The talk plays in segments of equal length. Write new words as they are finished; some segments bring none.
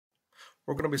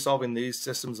We're going to be solving these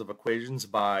systems of equations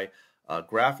by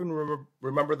graphing.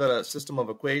 Remember that a system of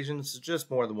equations is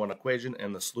just more than one equation,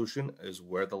 and the solution is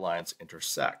where the lines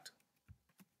intersect.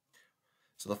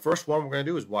 So the first one we're going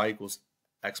to do is y equals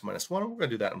x minus 1. We're going to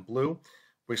do that in blue.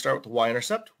 We start with the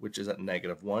y-intercept, which is at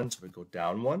 -1, so we go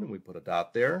down 1, and we put a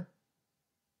dot there.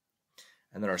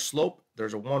 And then our slope,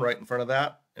 there's a 1 right in front of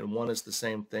that, and 1 is the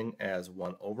same thing as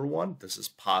 1 over 1. This is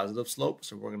positive slope,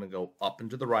 so we're going to go up and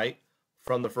to the right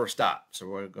from the first dot. So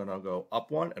we're going to go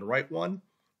up 1 and right 1.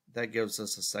 That gives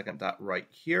us a second dot right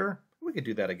here. We could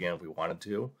do that again if we wanted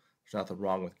to. There's nothing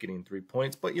wrong with getting 3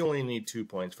 points, but you only need 2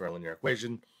 points for a linear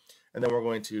equation. And then we're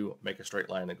going to make a straight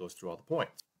line that goes through all the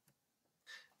points.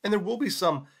 And there will be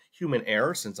some human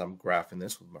error since I'm graphing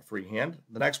this with my free hand.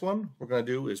 The next one we're going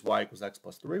to do is y equals x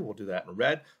plus 3. We'll do that in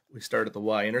red. We start at the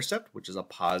y-intercept, which is a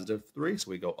positive 3.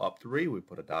 So we go up 3. We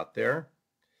put a dot there.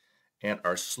 And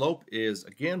our slope is,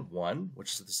 again, 1,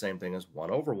 which is the same thing as 1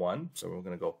 over 1. So we're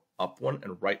going to go up 1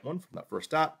 and right 1 from that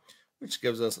first dot, which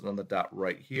gives us another dot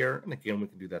right here. And again, we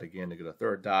can do that again to get a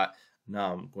third dot.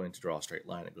 Now I'm going to draw a straight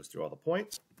line that goes through all the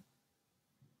points.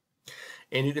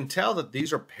 And you can tell that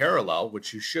these are parallel,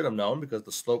 which you should have known because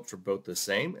the slopes are both the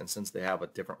same. And since they have a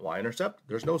different y-intercept,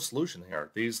 there's no solution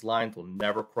here. These lines will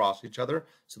never cross each other.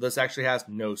 So this actually has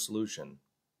no solution.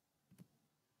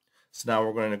 So now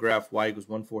we're going to graph y equals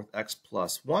 1/4 x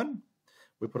plus 1.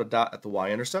 We put a dot at the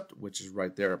y-intercept, which is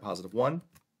right there at positive 1.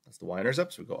 That's the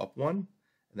y-intercept, so we go up 1. And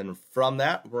then from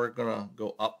that, we're going to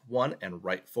go up 1 and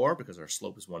right 4 because our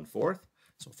slope is 1/4.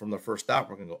 So from the first dot,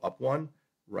 we're going to go up 1,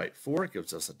 right 4. It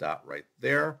gives us a dot right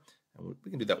there. And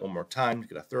we can do that one more time to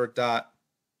get a third dot.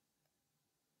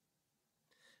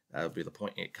 That would be the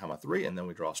point 8, 3, and then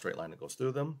we draw a straight line that goes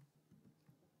through them.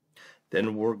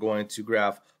 Then we're going to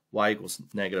graph y equals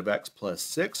 -x plus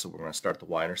 6. So we're going to start the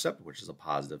y-intercept, which is a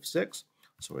positive 6.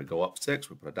 So we go up 6,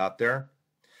 we put a dot there.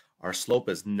 Our slope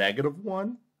is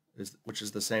 -1, which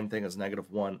is the same thing as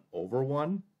 -1 over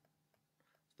 1.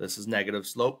 This is negative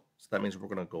slope, so that means we're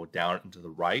going to go down and to the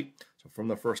right. So from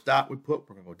the first dot we're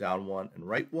going to go down 1 and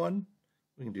right 1.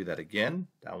 We can do that again,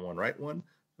 down 1, right 1.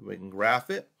 So we can graph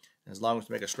it. And as long as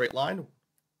we make a straight line,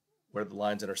 where the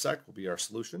lines intersect will be our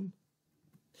solution.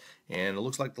 And it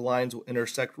looks like the lines will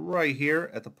intersect right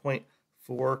here at the point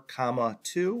 4,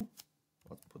 2.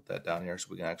 Let's put that down here so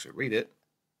we can actually read it.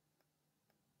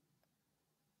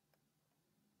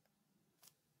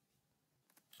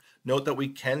 Note that we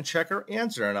can check our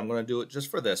answer, and I'm going to do it just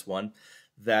for this one,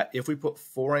 that if we put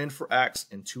 4 in for x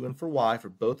and 2 in for y for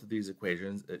both of these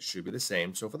equations, it should be the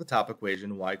same. So for the top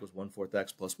equation, y equals 1/4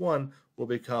 x plus 1 will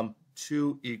become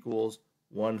 2 equals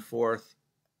 1/4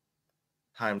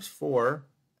 times 4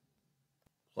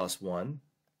 plus 1.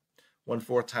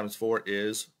 1/4 times 4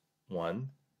 is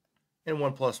 1, and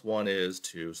 1 plus 1 is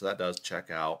 2, so that does check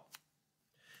out.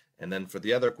 And then for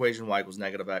the other equation, y equals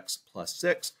 -x plus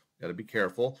 6, got to be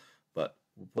careful, but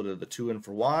we'll put the 2 in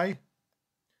for y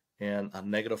and a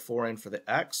 -4 in for the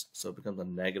x, so it becomes a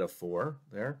 -4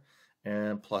 there.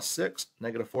 And plus 6,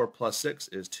 -4 plus 6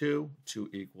 is 2, 2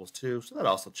 equals 2, so that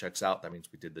also checks out. That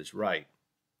means we did this right,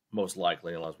 most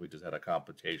likely, unless we just had a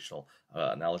computational,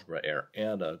 an algebra error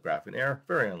and a graphing error,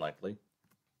 very unlikely.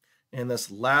 And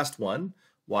this last one,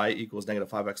 y equals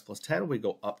 -5x plus 10, we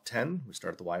go up 10, we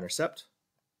start at the y-intercept,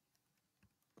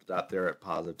 put that there at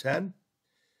positive 10.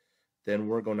 Then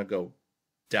we're going to go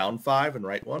down 5 and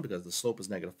right 1 because the slope is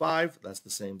 -5. That's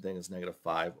the same thing as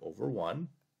 -5 over 1.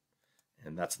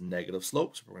 And that's negative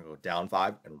slope. So we're going to go down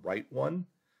 5 and right 1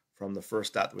 from the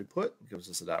first dot that we put. It gives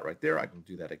us a dot right there. I can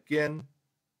do that again.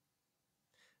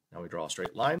 Now we draw a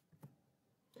straight line.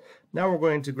 Now we're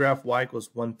going to graph y equals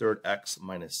 1/3 x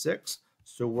minus 6.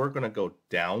 So we're going to go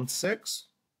down 6.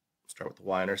 Start with the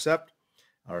y-intercept.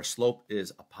 Our slope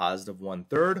is a positive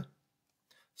 1/3.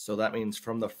 So that means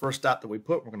from the first dot that we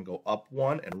put, we're going to go up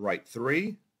 1 and right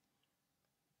 3.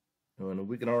 And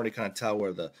we can already kind of tell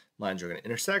where the lines are going to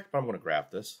intersect, but I'm going to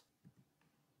graph this.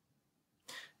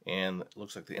 And it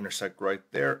looks like they intersect right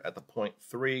there at the point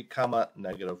 3,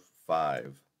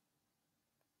 -5.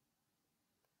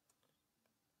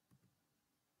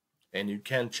 And you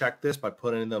can check this by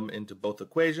putting them into both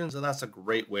equations, and that's a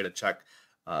great way to check,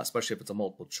 especially if it's a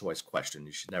multiple choice question.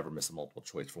 You should never miss a multiple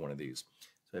choice for one of these.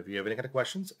 So if you have any kind of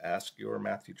questions, ask your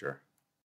math teacher.